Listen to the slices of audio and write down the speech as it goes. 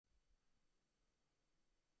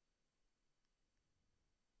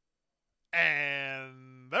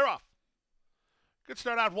And they're off. Good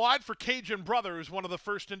start out wide for Cajun Brother, who's one of the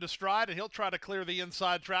first into stride, and he'll try to clear the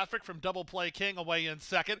inside traffic from Double Play King away in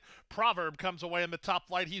second. Proverb comes away in the top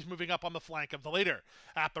flight. He's moving up on the flank of the leader.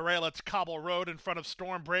 At the rail, it's Cobble Road in front of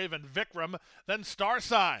Storm Brave and Vikram, then Star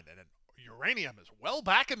Sign. And Uranium is well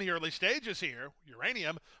back in the early stages here.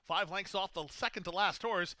 Uranium, 5 lengths off the second to last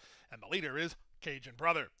horse, and the leader is Cajun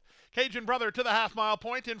Brother. Cajun Brother to the half-mile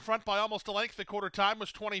point, in front by almost a length. The quarter time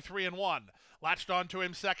was 23-1. Latched onto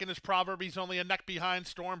him second is Proverb. He's only a neck behind.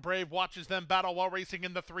 Storm Brave watches them battle while racing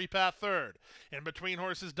in the 3-path third. In between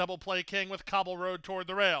horses, Double Play King with Cobble Road toward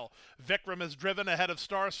the rail. Vikram is driven ahead of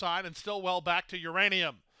Star Sign and still well back to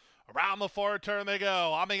Uranium. Around the forward turn they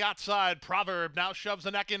go. On the outside, Proverb now shoves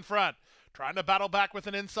the neck in front. Trying to battle back with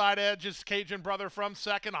an inside edge is Cajun Brother from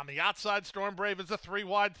second. On the outside, Storm Brave is a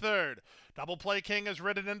 3-wide third. Double Play King is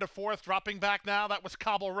ridden into fourth. Dropping back now, that was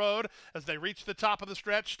Cobble Road. As they reach the top of the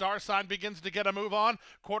stretch, Star Sign begins to get a move on.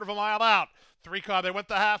 Quarter of a mile out. They went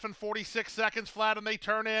the half in 46 seconds flat, and they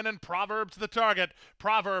turn in, and Proverb's the target.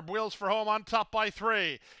 Proverb wheels for home on top by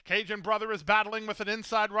 3. Cajun Brother is battling with an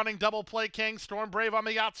inside running Double Play King. Storm Brave on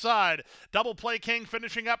the outside. Double Play King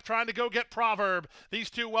finishing up, trying to go get Proverb.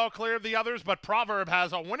 These two well clear of the others, but Proverb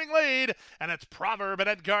has a winning lead, and it's Proverb and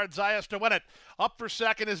Edgard Zayas to win it. Up for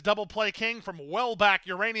second is Double Play King from well back.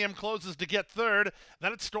 Uranium closes to get third.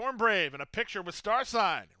 Then it's Storm Brave, and a picture with Star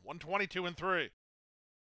Sign, 122-3.